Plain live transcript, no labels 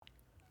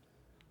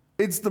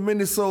It's the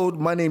Minnesota.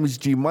 My name is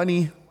G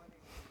Money.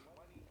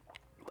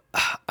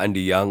 Andy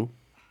Young.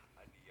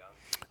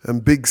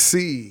 And Big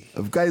C.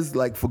 If guys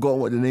like forgotten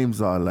what the names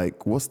are,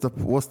 like what's the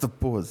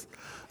pause?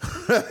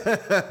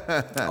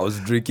 I was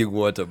drinking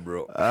water,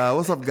 bro.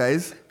 What's up,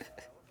 guys?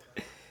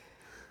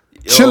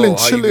 Chilling,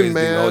 how you guys man.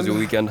 doing? How was your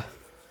weekend?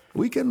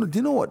 Weekend. Do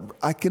you know what?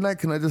 Can I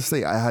just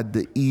say I had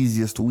the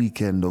easiest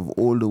weekend of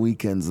all the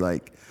weekends.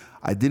 Like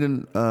I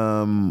wasn't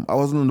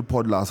on the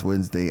pod last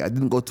Wednesday. I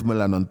didn't go to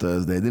Milan on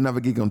Thursday. I didn't have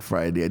a gig on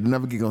Friday. I didn't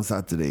have a gig on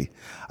Saturday.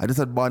 I just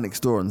had bar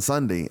next door on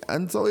Sunday.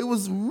 And so it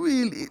was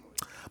really,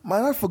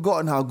 man, I've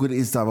forgotten how good it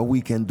is to have a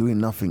weekend doing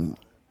nothing.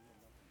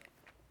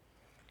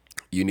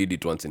 You need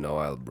it once in a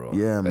while, bro.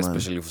 Yeah, man.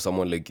 Especially for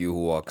someone like you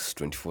who works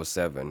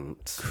 24/7.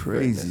 It's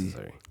Crazy.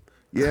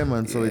 Yeah,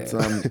 man. So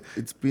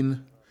it's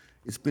been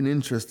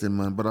interesting,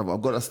 man. But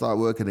I've got to start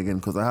working again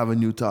because I have a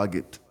new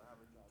target.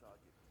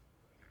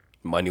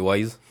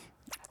 Money-wise?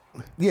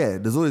 Yeah,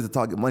 there's always a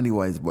target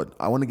money-wise, but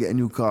I want to get a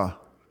new car.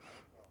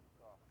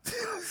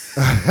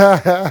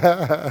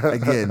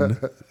 Again.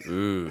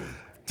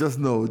 Just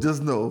know.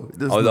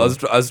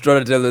 I was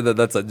trying to tell you that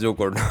that's a joke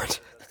or not.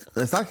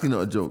 It's actually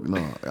not a joke, no.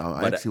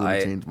 I actually want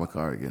to change my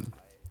car again.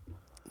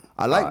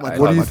 I like my car.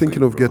 What are you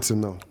thinking of getting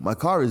now? My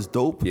car is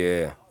dope.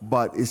 Yeah.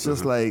 But it's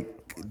just like,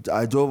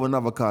 I drove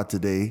another car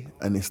today,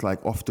 and it's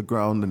like off the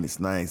ground, and it's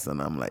nice.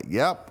 And I'm like,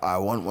 yep, I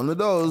want one of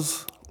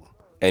those.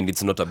 And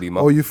it's not a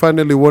Beamer. Oh, you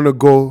finally want to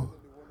go?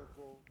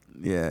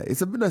 Yeah,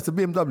 it's a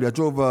BMW. I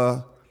drove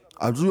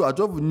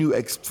a new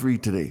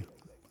X3 today.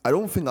 I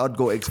don't think I'd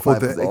go X5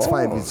 because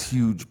X5 is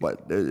huge,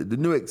 but the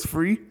new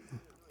X3,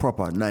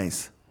 proper,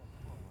 nice.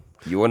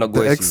 You want to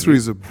go The X3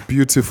 is a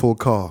beautiful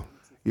car.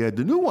 Yeah,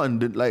 the new one,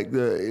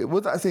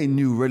 what did I say,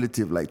 new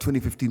relative, like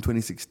 2015,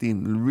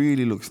 2016,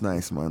 really looks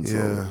nice, man. So,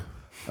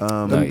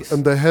 Yeah. Nice.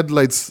 And the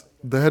headlights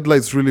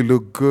really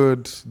look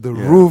good. The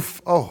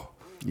roof,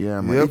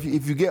 yeah, man. Yep.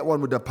 If you get one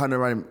with the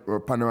panoramic Sick.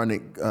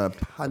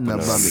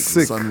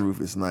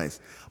 sunroof, it's nice.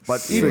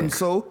 But even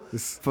so,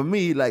 for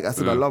me, like I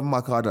said, I love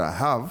my car that I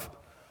have,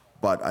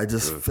 but I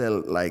just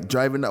felt like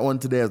driving that one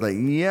today. I was like,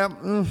 yeah,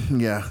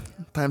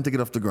 time to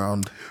get off the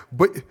ground.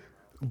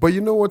 But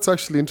you know what's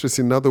actually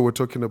interesting now that we're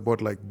talking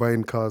about like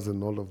buying cars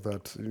and all of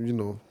that, you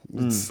know,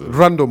 it's a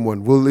random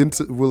one.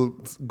 We'll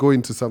go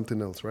into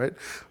something else, right?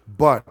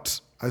 But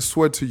I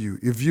swear to you,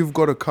 if you've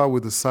got a car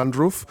with a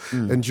sunroof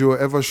and you're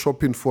ever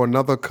shopping for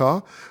another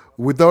car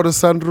without a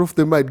sunroof,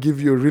 they might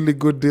give you a really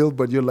good deal,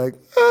 but you're like,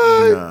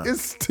 it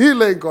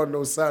still ain't got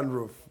no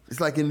sunroof. It's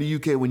like in the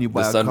UK when you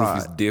buy The a car. sunroof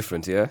is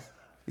different, yeah?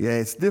 Yeah,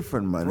 it's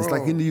different, man. Bro, it's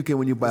like in the UK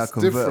when you buy a it's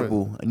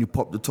convertible different. and you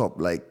pop the top.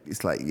 Like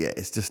it's like, yeah,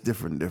 it's just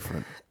different.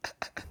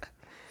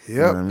 Yeah.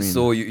 know what I mean?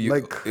 So you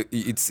Like-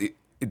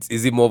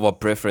 is it more of a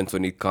preference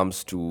when it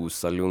comes to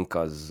saloon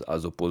cars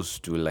as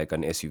opposed to like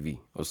an SUV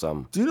or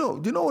some? Do you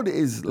know what it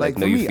is? Like Like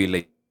now for you me, feel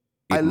like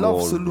I it love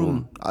more saloon.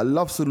 room. I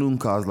love saloon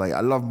cars. Like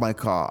I love my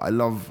car. I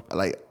love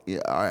I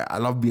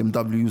love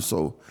BMW.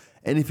 So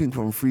anything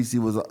from 3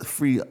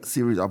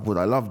 series upward,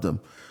 I love them.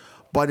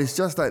 But it's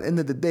just at the end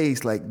of the day,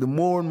 it's like the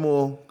more and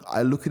more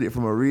I look at it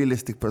from a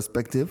realistic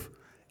perspective,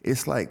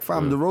 it's like,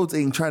 fam, the roads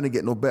ain't trying to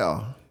get no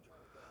better.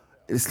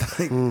 It's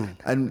like,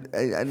 and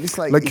it's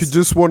like Like you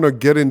just want to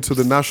get into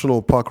the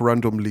national park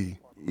randomly.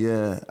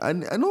 yeah,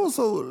 and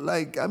also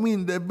like I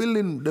mean they've built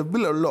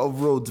a lot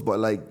of roads, but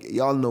like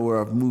y'all know where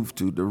I've moved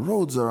to. The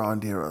roads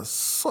around here are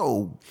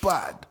so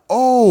bad.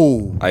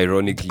 Oh,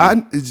 Ironically.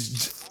 and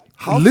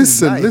House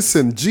is nice.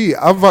 listen,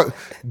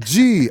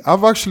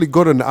 I've actually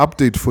got an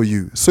update for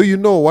you. So you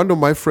know, one of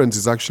my friends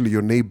is actually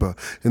your neighbor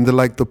in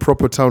the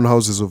proper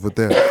townhouses over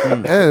there.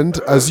 And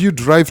as you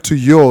drive to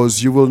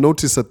yours, you will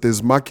notice that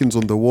there's markings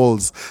on the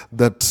walls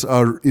that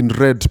are in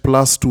red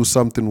 +2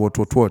 something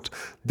what.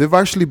 They've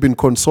actually been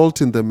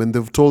consulting them, and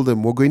they've told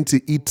them we're going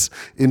to eat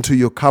into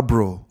your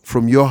cabro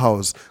from your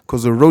house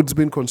because the road's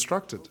been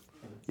constructed.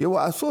 Yeah,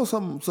 well, I saw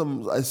some.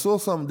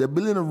 They're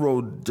building a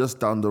road just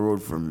down the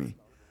road from me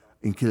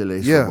in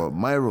Killalesha. Yeah. But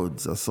my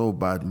roads are so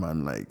bad,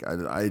 man. Like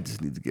I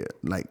just need to get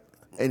like.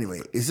 Anyway,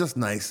 it's just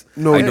nice.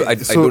 No, I don't know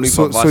if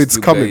I've asked it's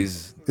you coming.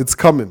 guys. It's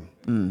coming.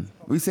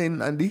 We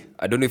saying, Andy?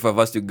 I don't know if I've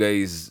asked you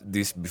guys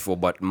this before,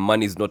 but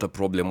money is not a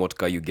problem. What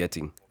car you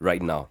getting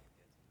right now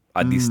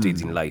at this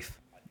stage in life?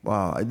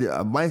 Wow,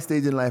 at my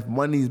stage in life,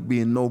 money's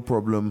being no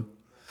problem.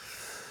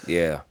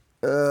 Yeah.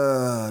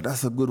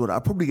 That's a good one.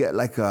 I'll probably get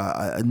like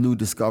a new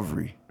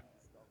Discovery.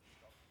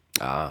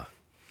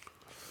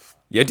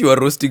 Yet you are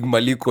roasting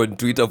Malik on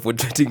Twitter for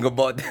tweeting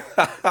about.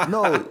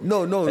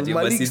 No. That you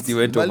ever since you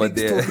went over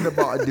Malik's there. talking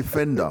about a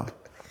Defender.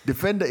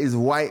 Defender is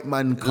white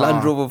man car.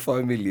 Land Rover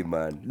family,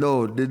 man.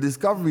 No, the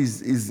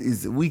Discoveries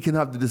is we can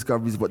have the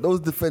Discoveries, but those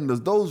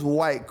Defenders, those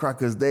white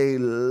crackers, they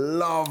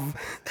love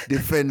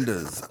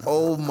Defenders.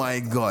 Oh my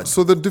God.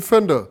 So the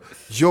Defender,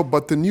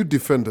 but the new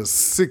Defender's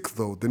sick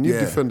though. The new Yeah.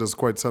 Defender's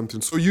quite something.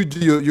 So you're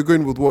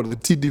going with what? The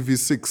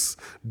TDV6,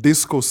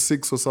 Disco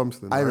 6 or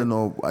something? I right? don't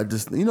know. I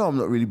just, I'm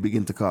not really big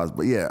into cars,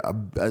 but yeah,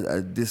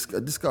 a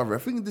Discovery. I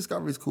think a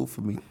Discovery is cool for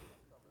me.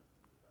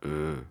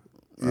 I'm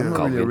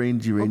not really a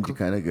rangy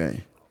kind of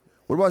guy.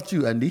 What about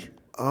you, Andy?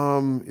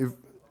 If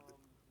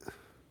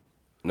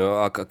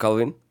No,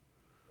 Calvin?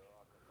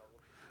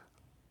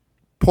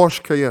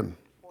 Porsche Cayenne.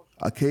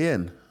 A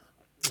Cayenne.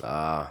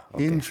 Ah,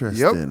 okay.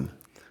 Interesting.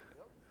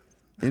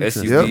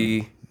 Interesting.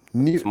 SUV,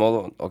 New,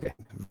 small one? Okay.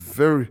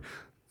 very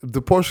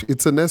the Porsche.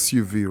 It's an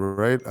SUV,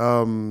 right?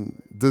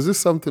 There's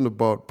just something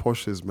about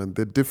Porsches, man.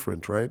 They're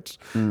different, right?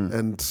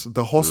 And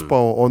the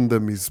horsepower on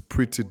them is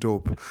pretty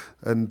dope.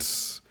 And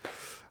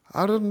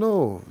I don't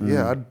know.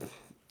 Yeah,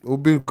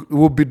 it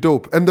would be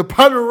dope. And the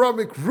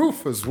panoramic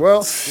roof as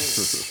well.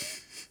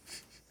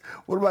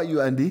 What about you,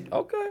 Andy?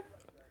 Okay.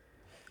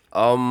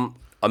 I'm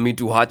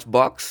into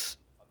hatchbacks.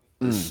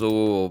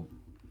 So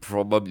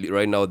probably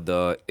right now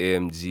the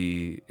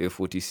AMG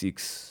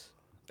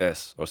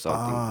A46S or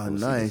something. Ah,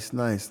 nice.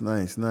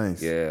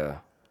 Yeah.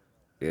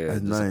 Yeah, That's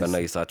just like a nice.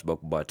 nice hatchback,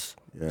 but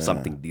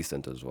something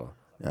decent as well.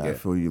 Yeah, I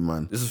feel you,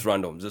 man. This is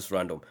random, just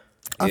random.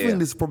 I Yeah. think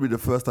this is probably the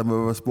first time I've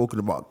ever spoken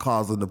about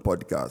cars on the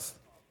podcast.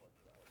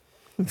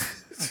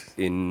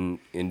 in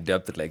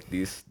depth like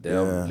this.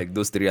 Damn, like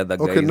those three other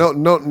guys. Okay, now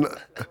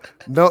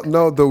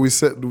that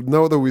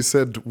we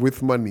said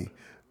with money,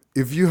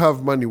 if you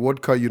have money,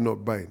 what car you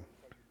not buying?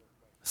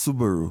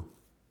 Subaru.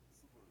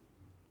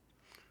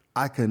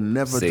 I can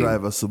never Same.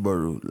 drive a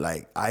Subaru.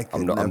 Like I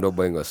can. I'm not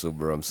buying a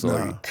Subaru. I'm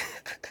sorry. Nah.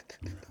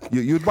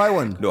 You'd buy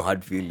one? No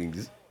hard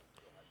feelings.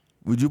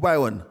 Would you buy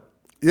one?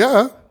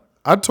 Yeah,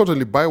 I'd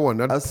totally buy one.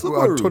 I'd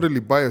Subaru? totally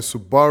buy a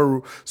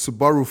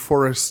Subaru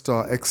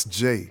Forester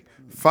XJ.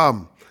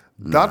 Fam,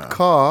 that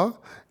car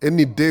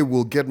any day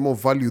will get more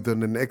value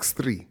than an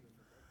X3.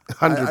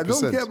 100%. I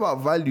don't care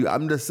about value.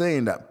 I'm just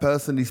saying that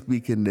personally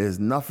speaking, there's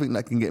nothing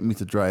that can get me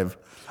to drive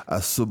a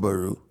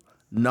Subaru.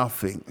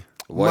 Nothing.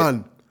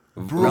 Man,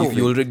 bro. If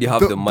you already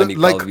have the money,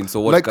 Calvin,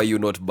 so what car you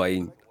not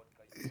buying?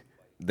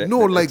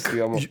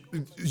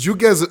 You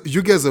guys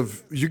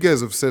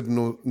have said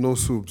no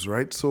subs,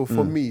 right? So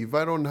for me, if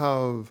I don't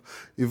have,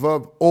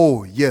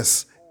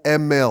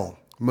 ML,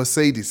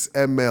 Mercedes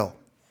ML,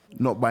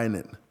 Not buying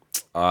it.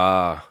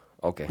 Ah,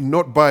 okay.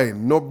 not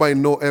buying no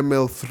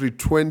ML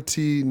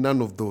 320,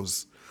 none of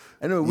those.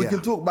 Anyway, we Yeah.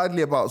 can talk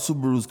badly about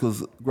Subarus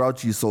because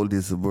Grouchy sold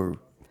his Subaru.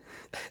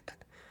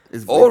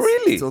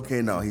 Really? It's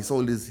okay now. He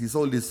sold his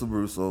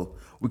Subaru, so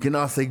we can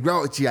now say,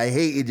 Grouchy, I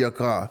hated your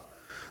car.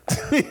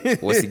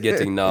 What's he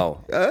getting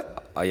now?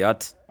 A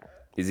yacht?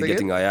 Is he Say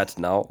getting a yacht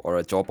now or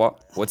a chopper?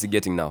 What's he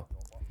getting now?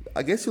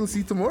 I guess you'll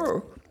see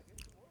tomorrow.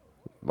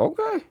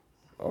 Okay.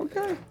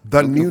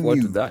 That Looking new forward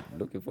to new. that.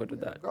 Looking forward to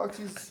that.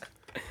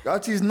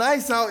 Grouchy's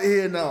nice out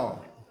here now.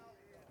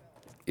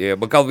 Yeah,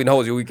 but Calvin, how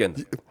was your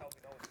weekend?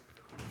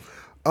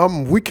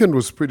 Weekend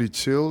was pretty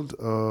chilled.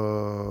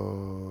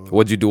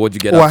 What'd you do? What'd you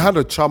get I up to? had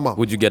a chama.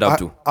 What'd you get up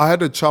to? I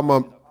had a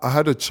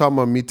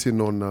chama meeting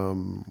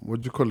on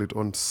what do you call it,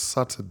 on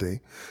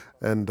Saturday,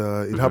 and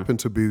it happened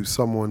to be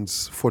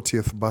someone's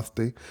 40th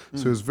birthday.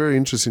 So it was very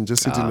interesting,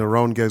 just sitting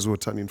around guys who were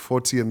turning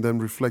 40 and then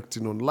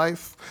reflecting on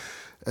life.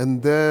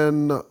 And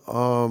then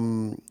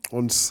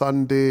on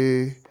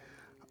Sunday,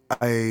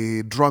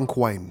 I drank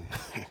wine.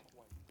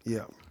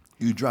 Yeah,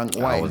 You drank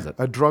How wine. was it?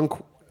 I drank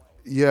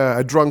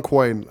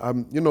wine. I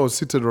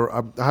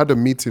had a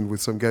meeting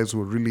with some guys who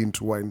were really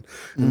into wine,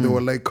 and they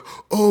were like,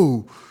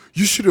 "Oh,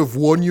 you should have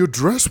worn your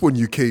dress when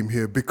you came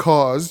here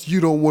because you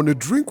don't want to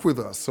drink with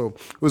us." So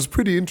it was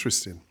pretty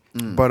interesting,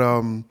 but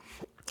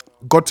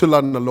got to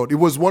learn a lot. It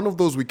was one of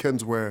those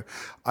weekends where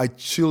I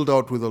chilled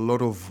out with a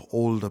lot of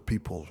older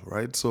people,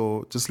 right?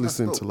 So just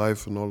listening to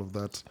life and all of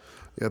that.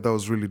 Yeah, that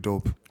was really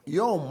dope.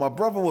 Yo, my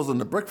brother was on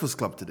the Breakfast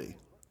Club today.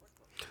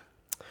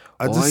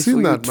 I just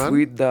seen that, man.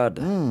 Tweet that.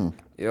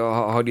 Yo,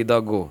 how did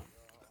that go?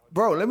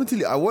 Bro, let me tell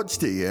you, I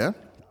watched it, yeah?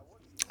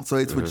 So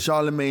it's with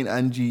Charlemagne,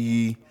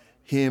 Angie,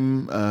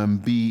 him,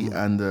 B,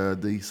 and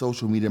the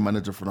social media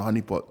manager for the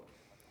Honeypot.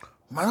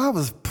 Man, I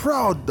was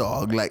proud,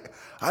 dog. Like,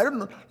 I don't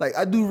know, like,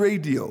 I do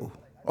radio.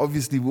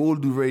 Obviously, we all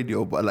do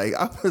radio, but like,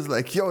 I was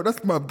like, yo,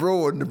 that's my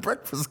bro on the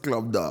Breakfast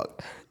Club, dog.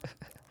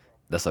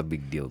 That's a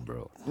big deal,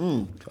 bro.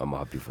 I'm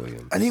happy for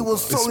him. And he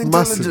was so It's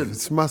intelligent. massive.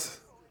 It's massive.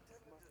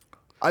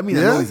 I mean,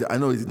 Yeah? I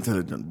know he's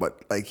intelligent,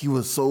 but like, he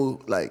was so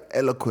like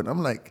eloquent.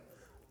 I'm like,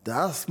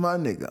 that's my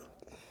nigga.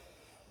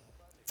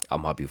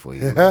 I'm happy for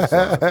you.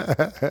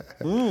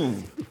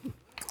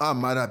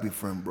 I'm mad happy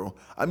for him, bro.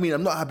 I mean,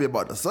 I'm not happy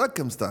about the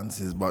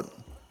circumstances, but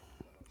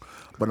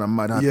I'm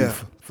mad happy Yeah.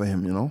 for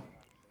him, you know?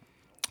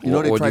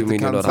 What do you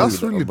mean you're not happy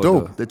That's really about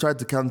dope. They tried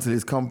to cancel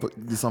his company.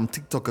 Some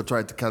TikToker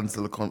tried to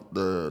cancel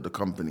the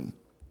company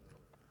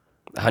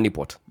the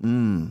honeypot?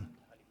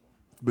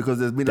 because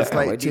there's been a Damn, I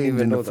slight didn't change even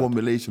in the know that.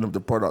 formulation of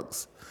the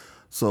products.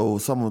 So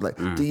someone was like,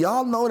 "Do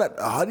y'all know that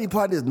honey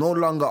pot is no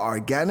longer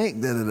organic?"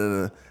 Da, da,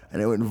 da, da.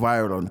 And it went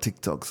viral on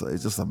TikTok. So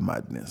it's just a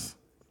madness.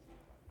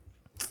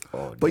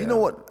 Oh, But you know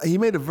what? He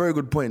made a very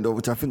good point, though,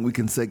 which I think we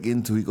can seg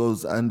into. He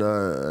goes,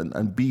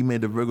 and B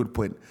made a very good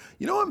point.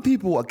 You know when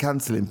people are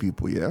canceling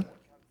people, yeah?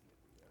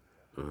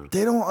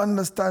 They don't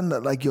understand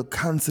that, like, you're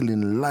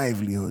canceling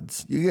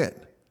livelihoods. You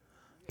get?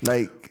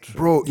 Like,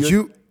 Bro,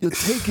 you're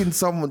taking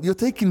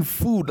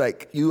food,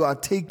 like, you are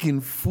taking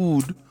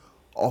food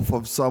off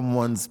of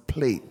someone's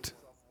plate.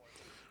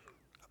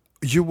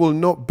 You will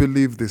not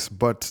believe this,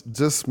 but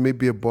just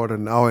maybe about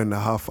an hour and a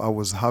half, I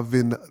was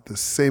having the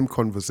same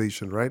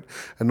conversation, right?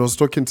 And I was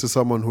talking to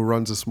someone who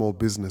runs a small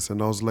business, and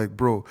I was like,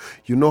 bro,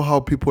 you know how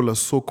people are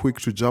so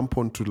quick to jump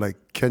onto like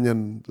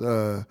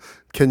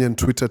Kenyan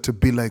Twitter to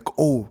be like,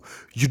 oh,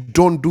 you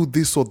don't do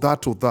this or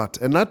that or that.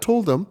 And I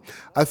told them,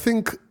 I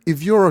think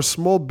if you're a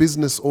small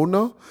business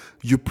owner,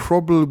 you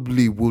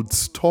probably would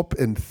stop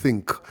and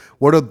think,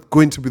 what are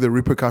going to be the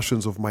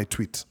repercussions of my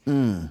tweet?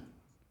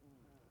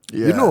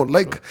 Yeah. You know,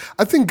 like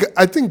I think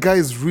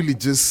guys really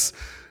just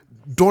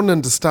don't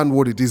understand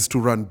what it is to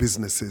run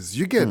businesses.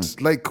 You get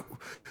like,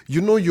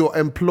 you know, you're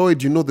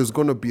employed, you know there's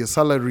gonna be a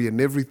salary and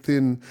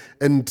everything.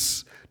 And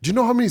do you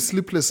know how many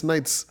sleepless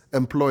nights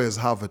employers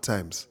have at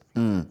times?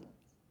 And,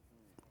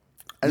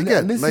 You get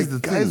and this like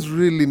is the guys thing.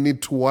 really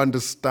need to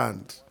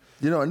understand.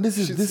 You know, and this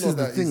is Shit's not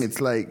the that thing. easy.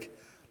 It's like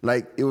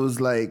it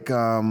was like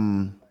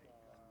when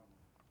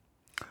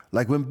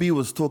B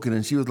was talking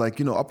and she was like,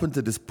 you know, up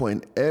until this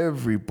point,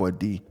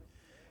 everybody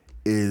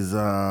is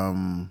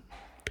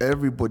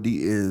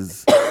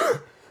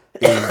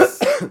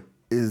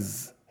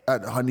is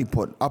at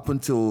Honeypot up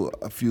until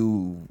a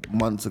few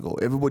months ago.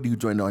 Everybody who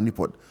joined the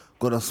Honeypot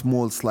got a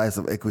small slice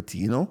of equity,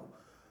 you know?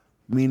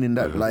 Meaning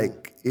that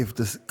like if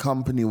this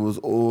company was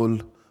all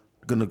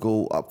gonna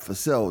go up for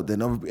sale,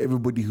 then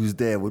everybody who's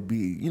there would be,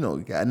 you know,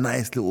 get a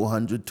nice little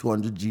 100,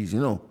 200 G's, you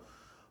know?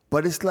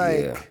 But it's like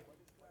Yeah.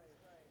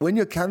 when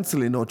you're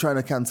canceling or trying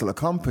to cancel a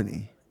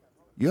company,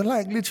 you're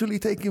like literally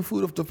taking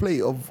food off the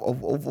plate of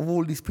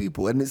all these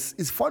people. And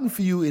it's fun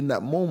for you in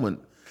that moment.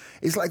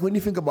 It's like when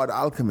you think about The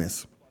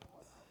Alchemist.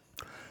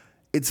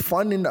 It's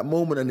fun in that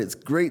moment and it's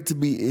great to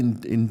be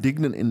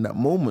indignant in that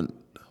moment.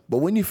 But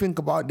when you think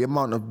about the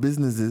amount of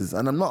businesses,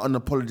 and I'm not an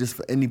apologist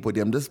for anybody,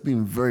 I'm just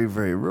being very,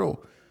 very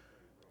real.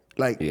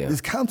 Like this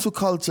cancel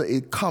culture,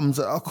 it comes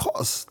at a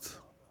cost.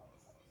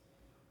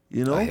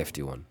 You know? A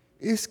hefty one.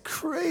 It's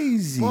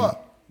crazy.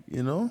 But-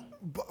 you know?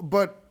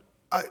 But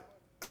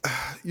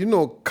you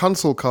know,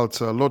 cancel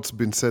culture, a lot's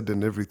been said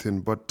and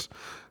everything, but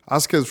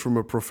ask us from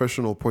a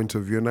professional point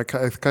of view, and I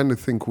kind of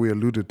think we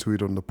alluded to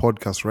it on the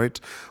podcast, right?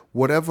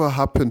 Whatever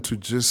happened to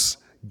just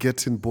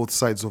getting both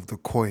sides of the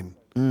coin?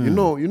 You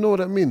know what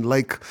I mean?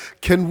 Like,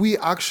 can we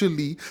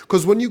actually,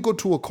 because when you go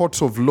to a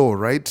court of law,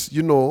 right,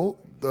 you know,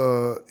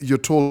 you're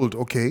told,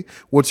 okay,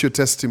 what's your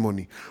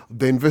testimony?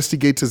 The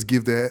investigators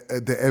give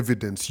the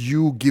evidence.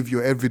 You give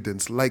your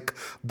evidence. Like,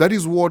 that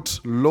is what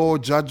law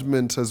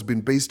judgment has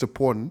been based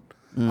upon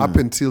up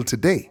until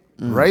today,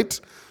 right?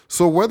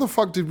 So where the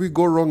fuck did we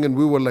go wrong and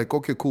we were like,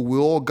 okay, cool,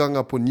 we'll all gang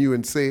up on you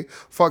and say,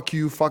 fuck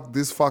you, fuck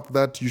this, fuck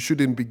that. You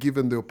shouldn't be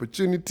given the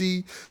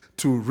opportunity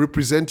to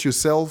represent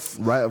yourself.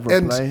 Right of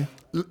reply.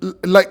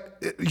 Like,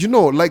 you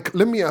know, like,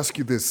 let me ask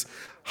you this.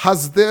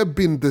 Has there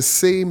been the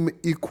same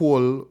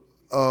equal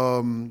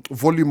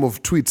volume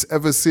of tweets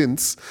ever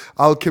since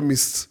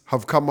alchemists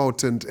have come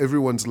out and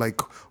everyone's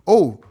like,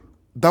 oh,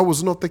 that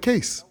was not the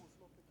case?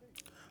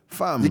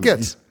 Fam, You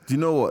get? do you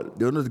know what?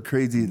 They're not the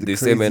crazy. The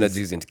same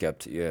energy isn't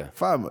kept. Yeah.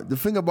 Fam, the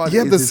thing about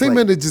Yeah, it is the it's same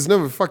like, energy is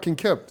never fucking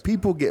kept.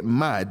 people get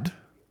mad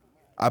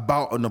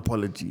about an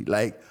apology.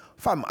 Like,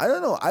 fam, I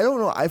don't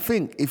know. I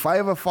think if I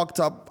ever fucked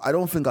up, I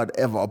don't think I'd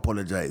ever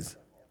apologize.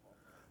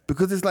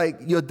 Because it's like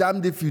you're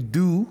damned if you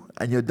do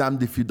and you're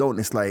damned if you don't.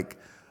 It's like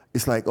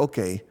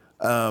okay,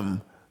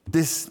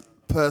 this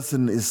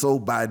person is so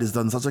bad, has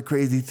done such a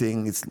crazy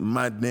thing, it's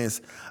madness,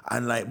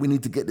 and like we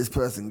need to get this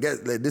person,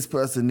 this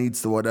person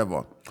needs to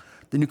whatever.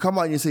 Then you come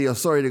out and you say you're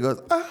sorry, they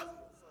goes,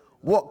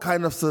 what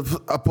kind of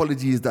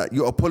apology is that?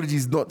 Your apology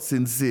is not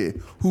sincere.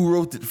 Who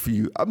wrote it for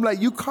you? I'm like,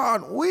 you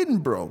can't win,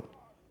 bro.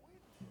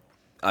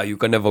 You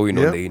can never win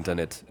Yeah. on the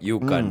internet. You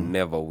can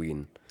never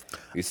win.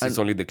 It's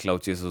only the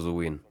cloud chasers who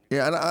win.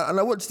 Yeah, and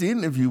I watched the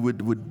interview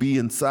with B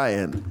and Sai,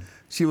 and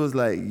she was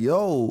like,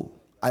 yo,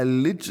 I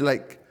literally,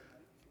 like,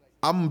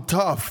 I'm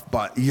tough,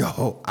 but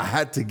yo, I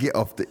had to get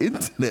off the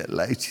internet.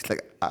 Like, she's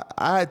like,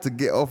 I had to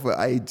get off of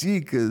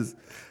IG because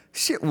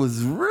shit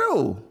was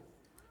real,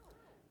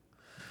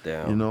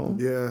 Damn. you know?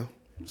 Yeah.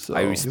 So,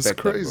 I respect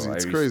crazy, that, bro.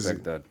 it's I crazy.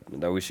 respect that.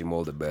 And I wish him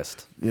all the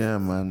best. yeah,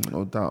 man,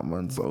 no doubt,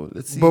 man. So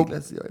let's see But, how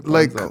it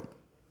like, pans out.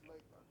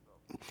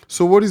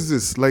 So what is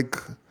this? Like,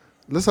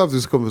 let's have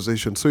this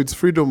conversation. So it's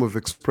freedom of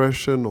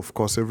expression. Of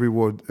course,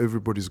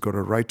 everybody's got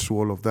a right to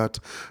all of that.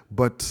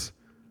 But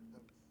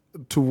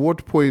to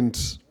what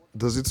point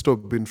does it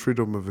stop being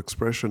freedom of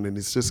expression and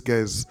it's just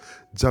guys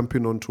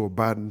jumping onto a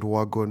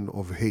bandwagon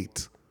of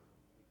hate?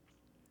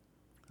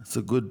 That's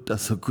a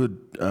good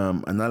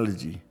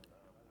analogy.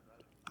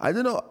 I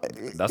don't know.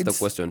 That's the It's-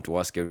 question to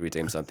ask every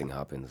time something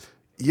happens.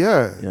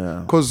 Yeah. Yeah.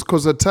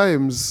 Because at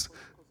times,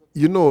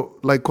 you know,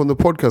 like on the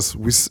podcast,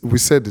 we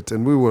said it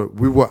and we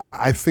were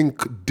I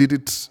think did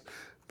it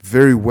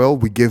very well.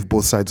 We gave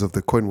both sides of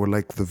the coin. We're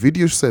like, the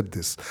video said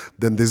this,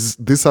 then there's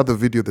this other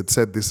video that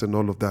said this and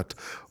all of that.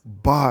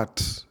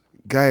 But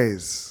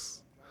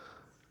guys,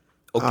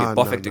 Okay,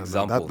 perfect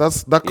example.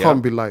 That Yeah.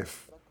 can't be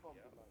life.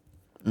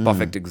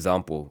 Perfect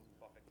example.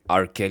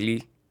 R.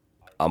 Kelly,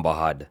 Amber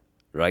Heard,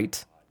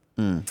 right?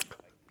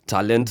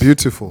 Talent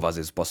Beautiful.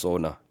 versus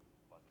persona.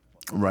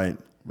 Right.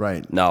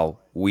 Now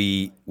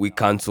we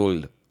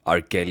cancelled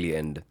R. Kelly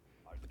and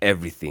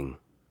everything,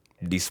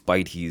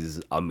 despite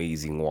his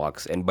amazing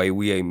works, and by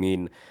we I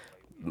mean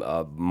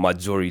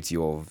majority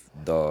of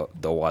the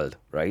world,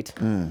 right?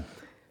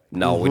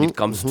 Now, when it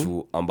comes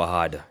to Amber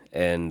Heard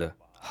and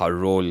her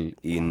role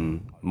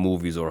in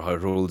movies or her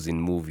roles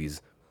in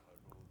movies,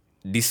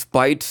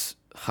 despite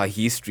her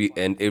history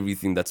and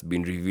everything that's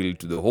been revealed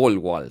to the whole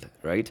world,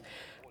 right?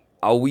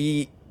 Are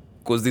we,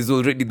 because there's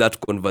already that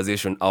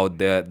conversation out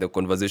there, the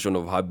conversation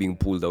of her being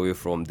pulled away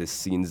from the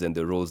scenes and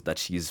the roles that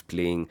she's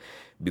playing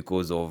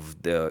because of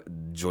the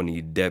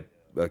Johnny Depp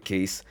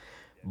case.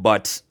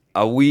 But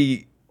are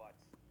we,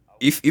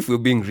 if we're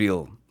being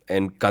real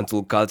and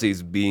cancel culture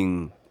is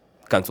being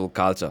cancel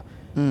culture,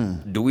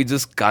 do we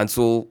just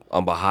cancel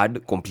Amber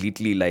Heard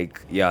completely,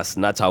 like, yeah,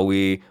 snatch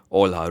away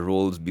all her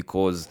roles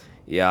because,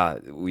 yeah,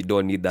 we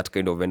don't need that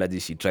kind of energy?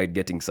 She tried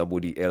getting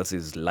somebody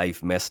else's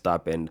life messed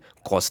up and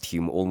cost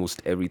him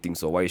almost everything,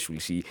 so why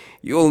should she?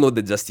 You all know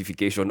the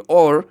justification.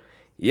 Or,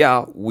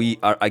 yeah, we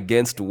are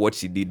against what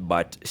she did,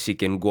 but she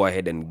can go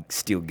ahead and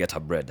still get her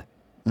bread.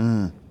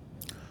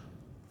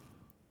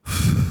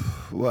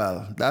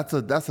 Well, that's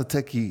a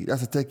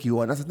techie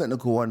one. That's a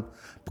technical one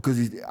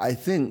because I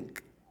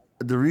think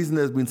the reason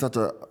there's been such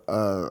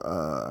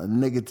a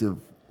negative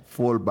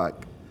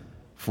fallback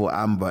for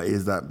Amber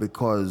is that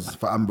because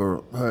for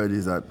Amber Heard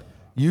is that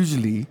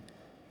usually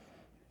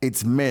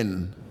it's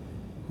men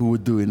who are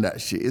doing that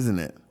shit, isn't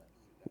it?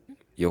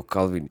 Yo,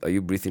 Calvin, are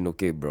you breathing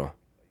okay, bro?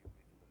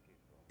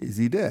 Is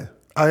he there?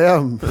 I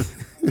am.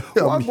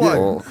 I'm here.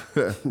 Oh,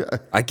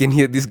 I can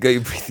hear this guy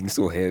breathing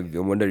so heavy.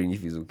 I'm wondering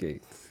if he's okay.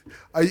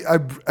 I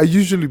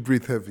usually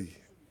breathe heavy.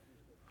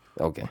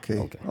 Okay.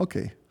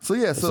 Okay. So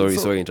yeah.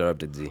 Sorry,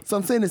 interrupted Z. So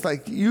I'm saying it's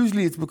like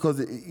usually it's because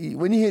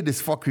when you hear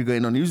this fuckery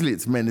going on, usually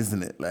it's men,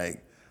 isn't it?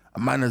 Like a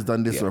man has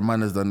done this or a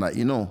man has done that,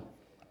 you know.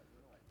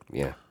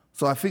 Yeah.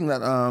 So I think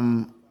that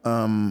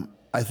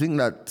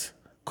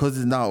because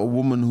it's now a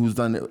woman who's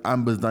done it,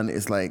 Amber's done it.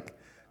 It's like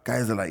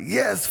guys are like,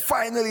 yes,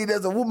 finally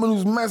there's a woman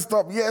who's messed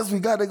up. Yes, we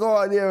gotta go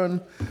out there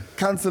and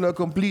cancel her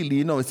completely.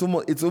 You know, it's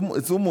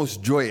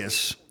almost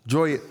joyous.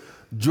 Joyous.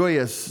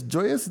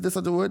 Is that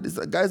such a word?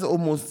 Guys are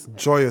almost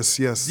joyous.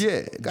 Yes.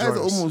 Yeah, guys are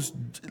almost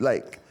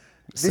like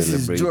this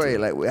is joy.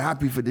 Like we're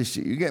happy for this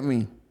shit. You get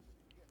me?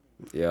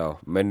 Yeah,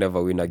 men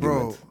never win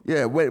arguments.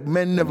 Yeah,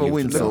 men never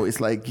win. So it's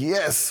like,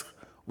 yes,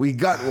 we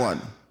got one.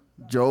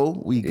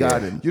 Joe, we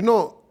got him. You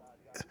know,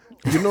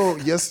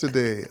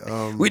 yesterday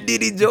we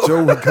did it, Joe.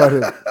 Joe, we got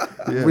it.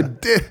 Yeah. We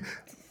did.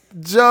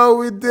 Joe,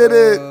 we did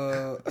it.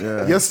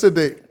 Yeah.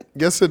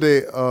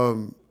 Yesterday,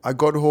 I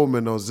got home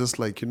and I was just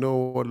like, you know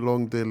what,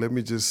 long day. Let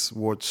me just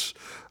watch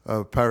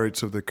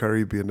Pirates of the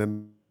Caribbean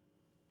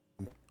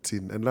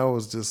and I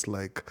was just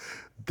like,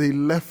 they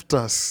left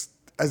us,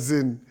 as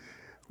in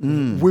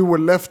we were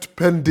left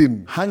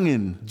pending,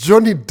 hanging.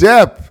 Johnny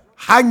Depp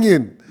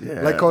hanging.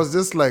 Yeah. Like I was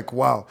just like,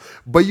 wow.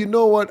 But you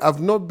know what?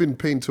 I've not been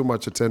paying too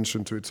much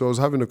attention to it. So I was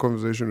having a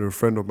conversation with a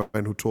friend of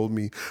mine who told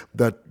me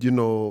that, you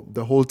know,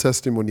 the whole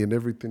testimony and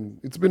everything,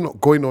 it's been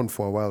going on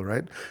for a while,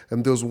 right?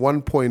 And there was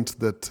one point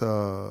that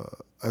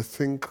I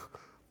think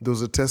there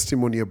was a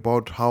testimony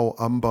about how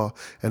Amber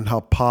and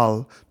her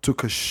pal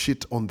took a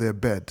shit on their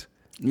bed.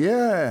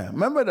 Yeah,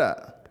 remember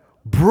that?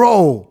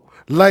 Bro,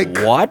 like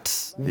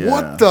what?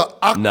 What the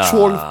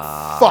actual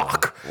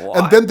fuck? What?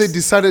 And then they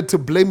decided to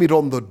blame it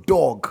on the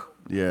dog.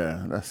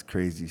 Yeah, that's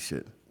crazy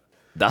shit.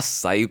 That's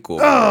psycho.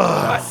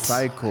 That's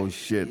psycho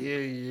shit. Do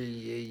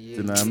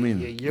you know what I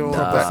mean? Yo,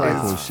 That's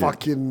that is shit.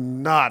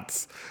 fucking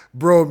nuts.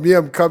 Bro, me,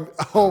 I'm coming.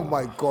 Oh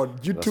my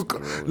God. You That's took,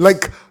 gross.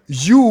 like,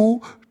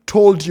 you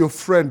told your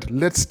friend,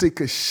 let's take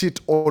a shit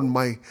on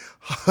my.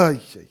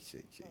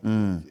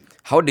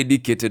 How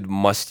dedicated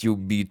must you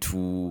be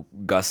to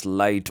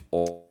gaslight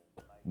or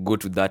go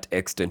to that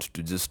extent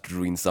to just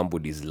ruin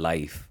somebody's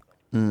life?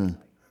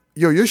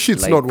 Yo, your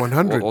shit's Like, not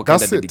 100. what kind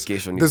That's of it.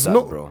 dedication There's is that,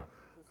 no, bro?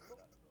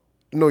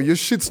 no, your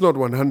shit's not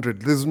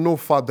 100. There's no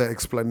further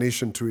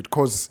explanation to it.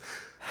 Because,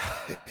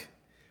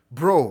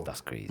 bro, That's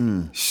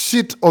crazy.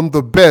 shit on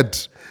the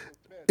bed.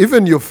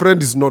 Even your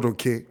friend is not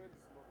okay.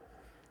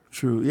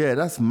 True. Yeah,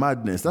 that's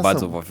madness. That's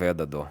Birds some, of a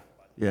feather, though.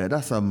 yeah,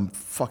 that's some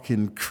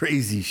fucking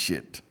crazy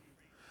shit.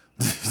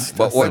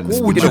 But what What would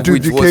speaking you of do if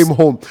which, you what's- came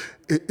home?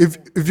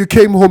 If you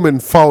came home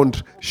and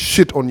found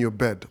shit on your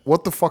bed,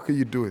 what the fuck are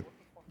you doing?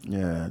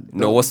 Yeah.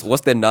 No, what's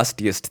the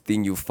nastiest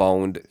thing you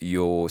found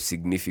your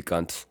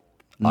significant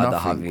other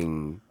Nothing.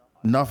 having,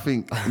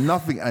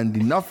 Nothing,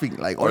 Andy, nothing.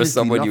 Like, or honestly,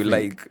 someone you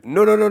nothing. like?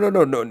 No,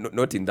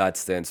 not in that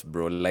sense,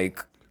 bro.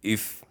 Like,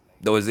 if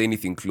there was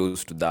anything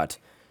close to that,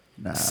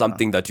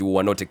 something that you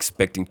were not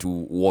expecting to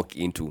walk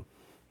into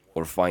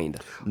or find.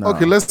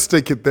 Okay, let's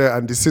take it there,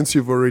 Andy. Since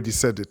you've already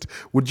said it,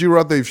 would you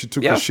rather if you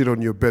took Yeah. a shit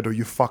on your bed, or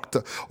you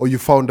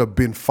found her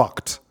being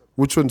fucked?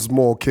 Which one's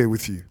more okay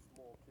with you?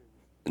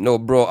 No,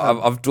 bro,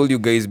 I've told you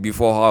guys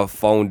before how I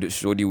found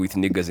Shodi with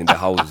niggas in the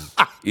house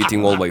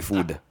eating all my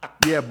food.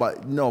 Yeah,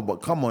 but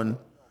come on.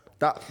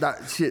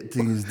 That shit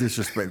thing is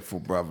disrespectful,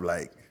 bruv.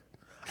 Like,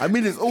 I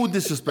mean, it's all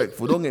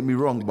disrespectful. Don't get me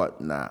wrong, but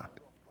nah.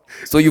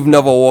 So you've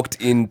never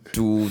walked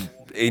into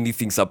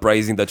anything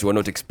surprising that you were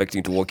not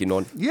expecting to walk in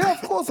on? Yeah,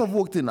 of course I've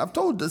walked in. I've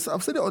told this.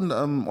 I've said it on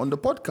the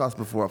podcast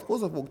before. Of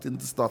course I've walked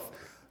into stuff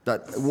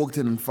that walked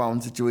in and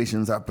found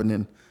situations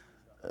happening,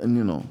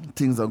 and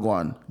things are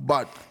going.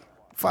 But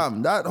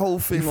fam, that whole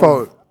thing.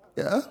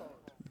 Yeah.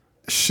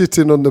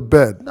 Shitting on the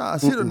bed. Nah,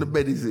 shit on the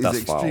bed is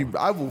That's extreme.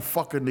 I will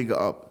fuck a nigga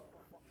up.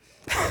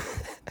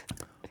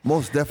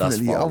 Most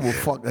definitely, I will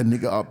fuck a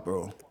nigga up,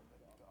 bro.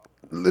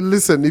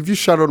 Listen, if you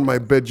shit on my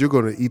bed, you're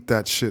gonna eat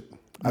that shit.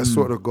 I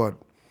swear to God.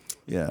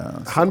 Yeah.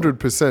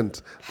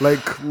 100%.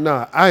 Like,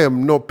 nah, I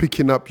am not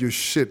picking up your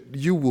shit.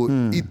 You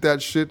will eat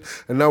that shit,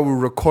 and I will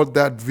record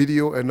that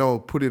video, and I will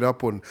put it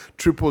up on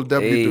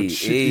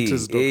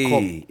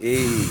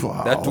www.shiteaters.com.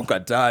 Wow. That took a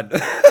turn.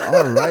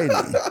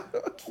 Alrighty.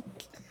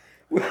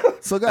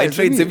 So I guys,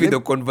 tried saving the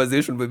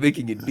conversation by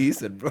making it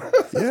decent, bro.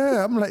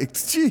 yeah, I'm like,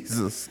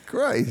 Jesus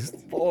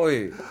Christ.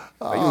 Boy.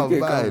 Are you Oh okay,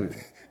 man. Calvin?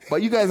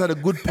 But you guys had a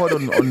good pod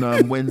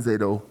on Wednesday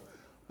though.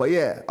 But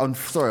yeah, on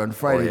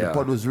Friday, yeah. the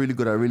pod was really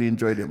good. I really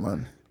enjoyed it,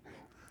 man.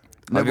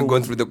 Have you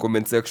gone through the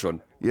comment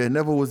section? Yeah,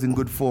 never was in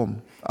good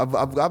form. I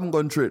haven't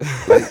gone through it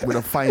like with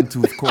a fine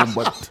tooth comb,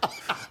 but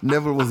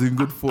never was in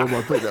good form.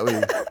 I'll put it that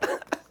way.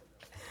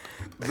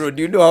 Bro,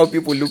 do you know how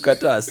people look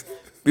at us?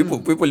 People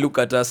look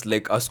at us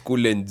like our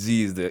school and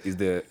G is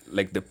the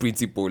like the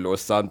principal or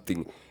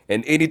something.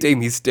 And anytime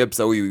he steps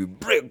away, we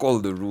break all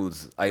the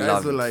rules. I Guys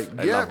love were it. like,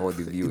 I love how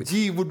they view it.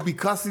 G would be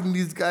cussing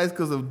these guys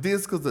because of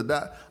this, because of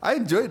that. I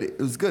enjoyed it.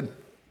 It was good.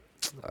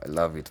 I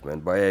love it, man.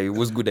 But yeah, it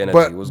was good energy.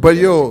 But- it was but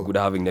good yo- energy. Good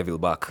having Neville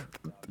back.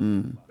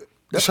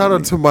 Shout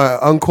out to my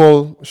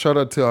uncle. Shout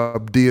out to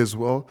Abdi as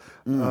well.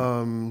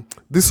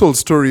 This whole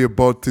story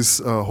about this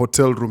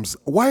hotel rooms.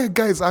 Why are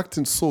guys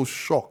acting so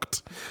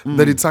shocked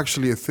that it's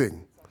actually a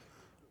thing?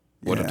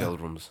 What Yeah. hotel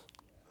rooms?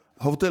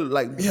 Hotel,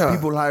 like Yeah.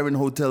 people hiring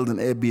hotels and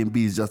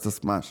Airbnbs just to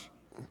smash.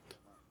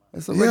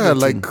 It's a Yeah, regular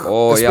like thing.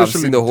 Oh yeah, I've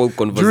especially seen the whole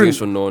during-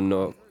 conversation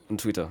on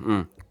Twitter.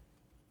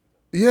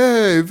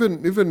 Yeah,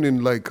 even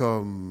in like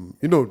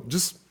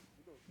just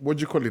what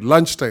do you call it,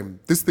 lunchtime.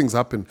 These things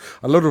happen.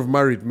 A lot of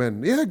married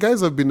men. Yeah, guys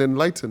have been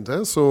enlightened.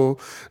 So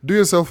do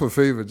yourself a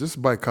favor,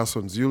 just buy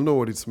Cassons. You'll know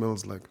what it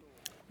smells like.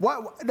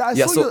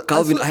 Yeah, so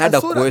Calvin, I had a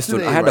saw that question.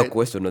 today, I had right? a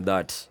question on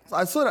that.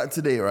 I saw that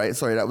today, right?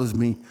 Sorry, that was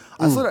me.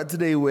 I saw that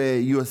today where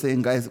you were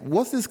saying, guys,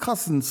 what's this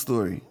cousin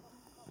story?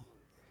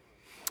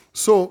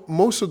 So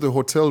most of the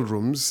hotel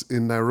rooms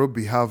in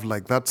Nairobi have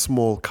like that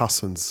small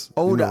Cassons.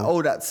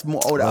 That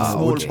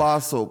small okay. bar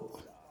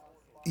soap.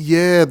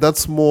 Yeah, that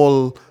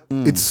small.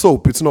 It's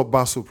soap. It's not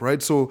bar soap,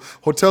 right? So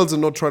hotels are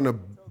not trying to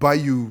buy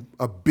you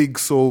a big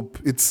soap.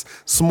 It's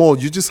small.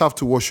 You just have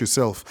to wash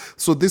yourself.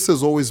 So this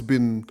has always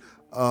been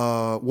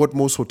what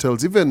most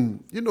hotels,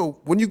 even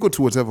when you go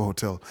to whatever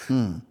hotel,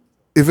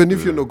 even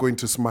if you're not going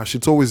to smash,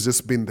 it's always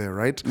just been there,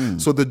 right?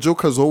 So the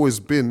joke has always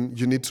been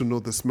you need to know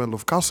the smell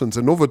of Cassons.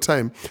 And over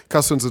time,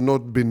 Cassons has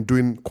not been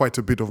doing quite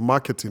a bit of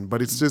marketing,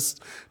 but it's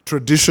just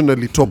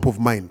traditionally top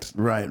of mind.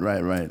 Right.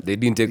 They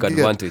didn't take Yeah.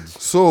 advantage.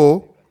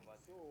 So,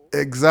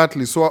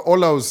 exactly. So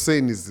all I was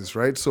saying is this,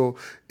 right? So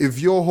if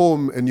you're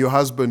home and your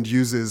husband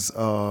uses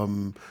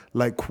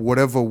like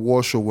whatever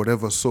wash or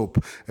whatever soap,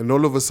 and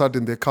all of a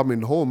sudden they're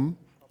coming home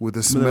with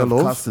the smell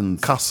of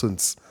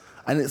Cassons,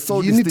 And it's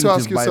so you need to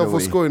ask distinctive, by the yourself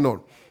what's way. going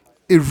on.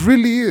 It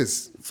really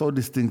is. So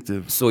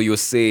distinctive. So you're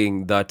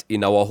saying that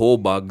in our whole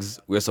bags,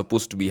 we're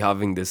supposed to be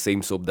having the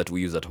same soap that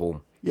we use at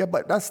home? Yeah,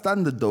 but that's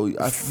standard though.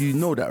 You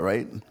know that,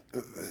 right?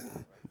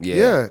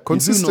 Yeah,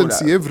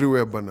 consistency that.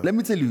 everywhere, Bana. Let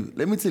me tell you.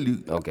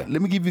 Okay.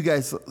 Let me give you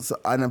guys,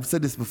 and I've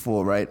said this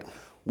before, right?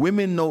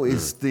 Women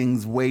notice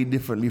things way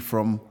differently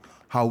from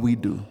how we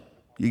do.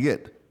 You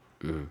get?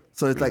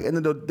 So it's like, end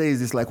of the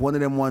days, it's like one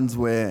of them ones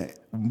where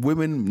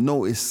women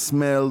notice,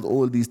 smelled,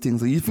 all these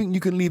things. So you think you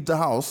can leave the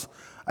house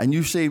and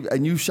you shave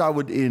and you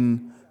showered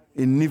in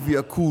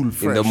Nivea Cool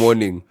fresh In the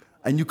morning.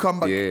 and you come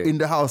back in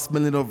the house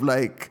smelling of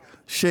like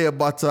shea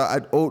butter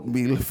and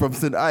oatmeal from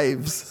St.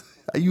 Ives.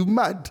 Are you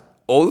mad?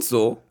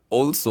 Also,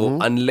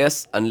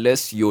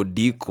 unless your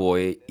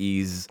decoy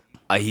is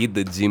I hit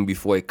the gym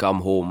before I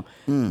come home,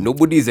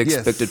 nobody is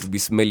expected to be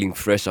smelling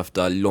fresh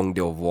after a long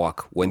day of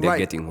work when they're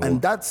getting home.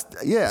 And that's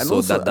and So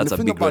also that's and the a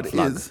thing big about red it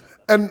flag. is,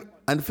 And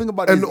and the thing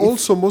about and it is,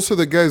 also most of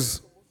the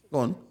guys, go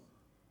on.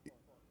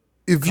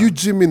 if you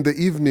gym in the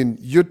evening,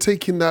 you're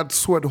taking that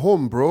sweat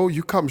home, bro.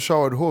 You come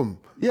shower at home.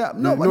 Yeah,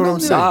 no, You but know what no, I'm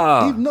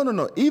saying?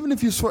 no. Even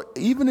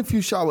if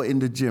you shower in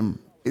the gym,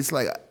 it's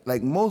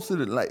like most of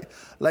the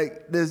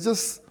like there's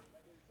just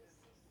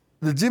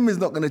the gym is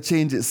not gonna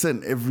change its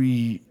scent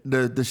every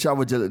the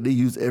shower gel that they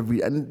use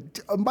every and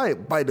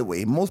by the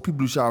way, most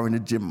people who shower in the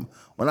gym.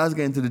 When I was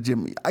getting to the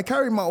gym, I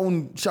carry my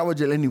own shower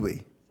gel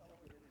anyway.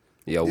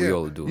 Yeah, we Yeah.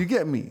 all do. You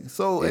get me?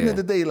 So end of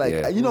the day,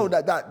 like you know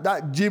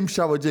that gym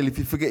shower gel. If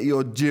you forget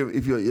your gym,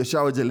 if your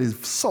shower gel is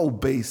so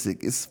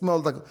basic, it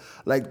smells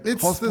like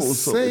It's hospital the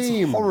soap.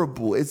 same. It's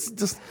horrible. It's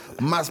just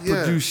mass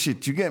produced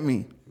shit. You get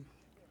me?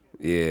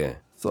 Yeah.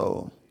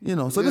 So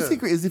the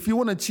secret is if you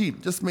want to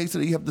cheat, just make sure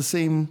that you have the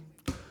same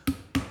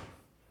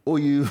or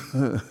you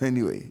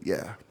anyway,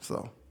 yeah.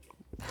 So,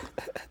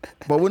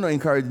 but we're not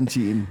encouraging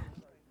cheating.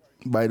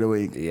 By the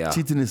way, Yeah,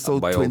 cheating is so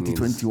by all means.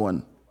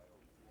 2021.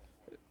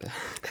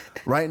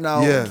 Right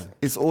now, Yeah.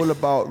 it's all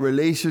about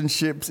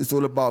relationships. It's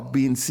all about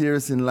being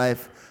serious in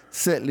life,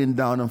 settling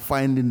down, and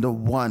finding the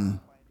one.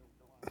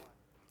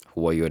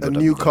 Who are you? And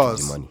new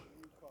cars. Money.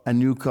 And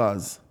new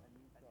cars.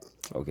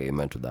 Okay,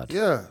 amen to that.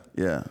 Yeah.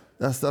 Yeah,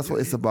 that's what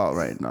it's about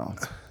right now.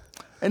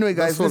 Anyway,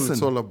 guys, That's what listen.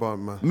 it's all about,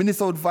 man.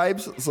 Minnesota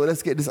vibes. So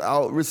let's get this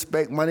out.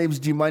 Respect. My name's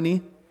G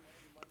Money.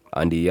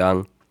 Andy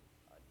Young.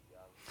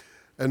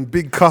 And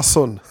Big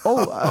Cousin.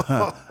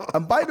 Oh,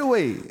 and by the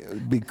way,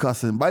 big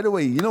cousin. By the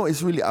way, you know,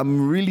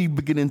 I'm really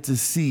beginning to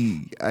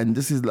see, and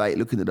this is like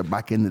looking at the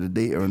back end of the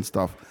data and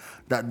stuff,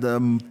 that the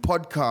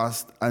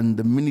podcast and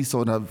the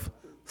Minnesota have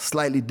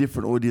slightly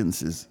different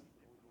audiences.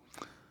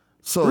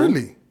 So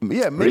Really?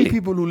 yeah, many Really?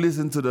 people who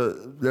listen to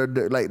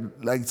the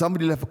like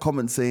somebody left a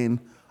comment saying,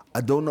 I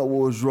don't know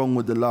what was wrong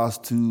with the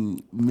last two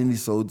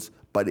Minisodes,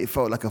 but it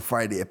felt like a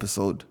Friday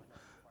episode.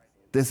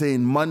 They're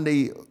saying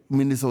Monday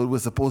Minnesota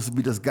was supposed to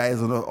be just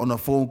guys on a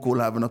phone call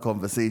having a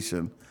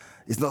conversation.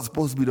 It's not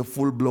supposed to be the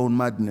full-blown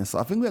madness. So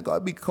I think we've got to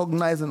be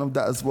cognizant of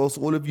that as well.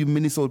 So all of you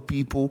Minnesota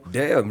people.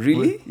 Damn,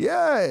 really?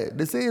 Yeah.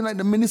 They're saying like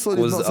the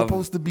Minnesota is not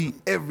supposed to be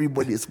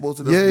everybody. It's supposed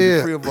to just be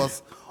the three of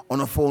us on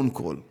a phone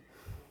call.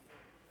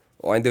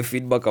 Oh, and the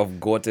feedback I've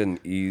gotten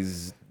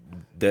is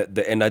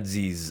the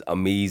energy is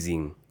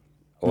amazing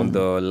on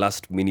the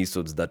last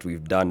minisodes that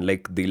we've done.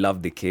 Like, they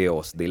love the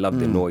chaos. They love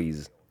the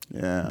noise.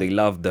 Yeah. They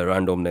love the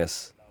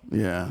randomness.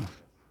 Yeah.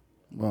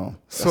 Well,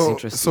 So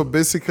interesting.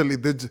 basically,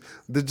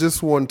 they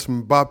just want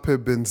Mbappe,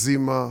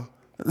 Benzema,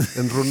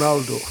 and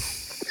Ronaldo.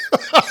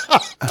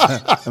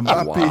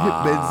 Mbappe,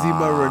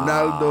 Benzema,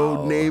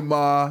 Ronaldo,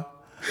 Neymar,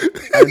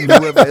 and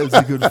whoever else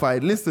you could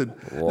find. Listen,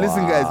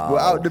 guys, we're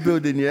out the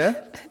building, yeah?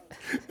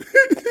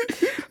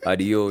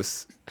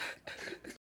 Adios.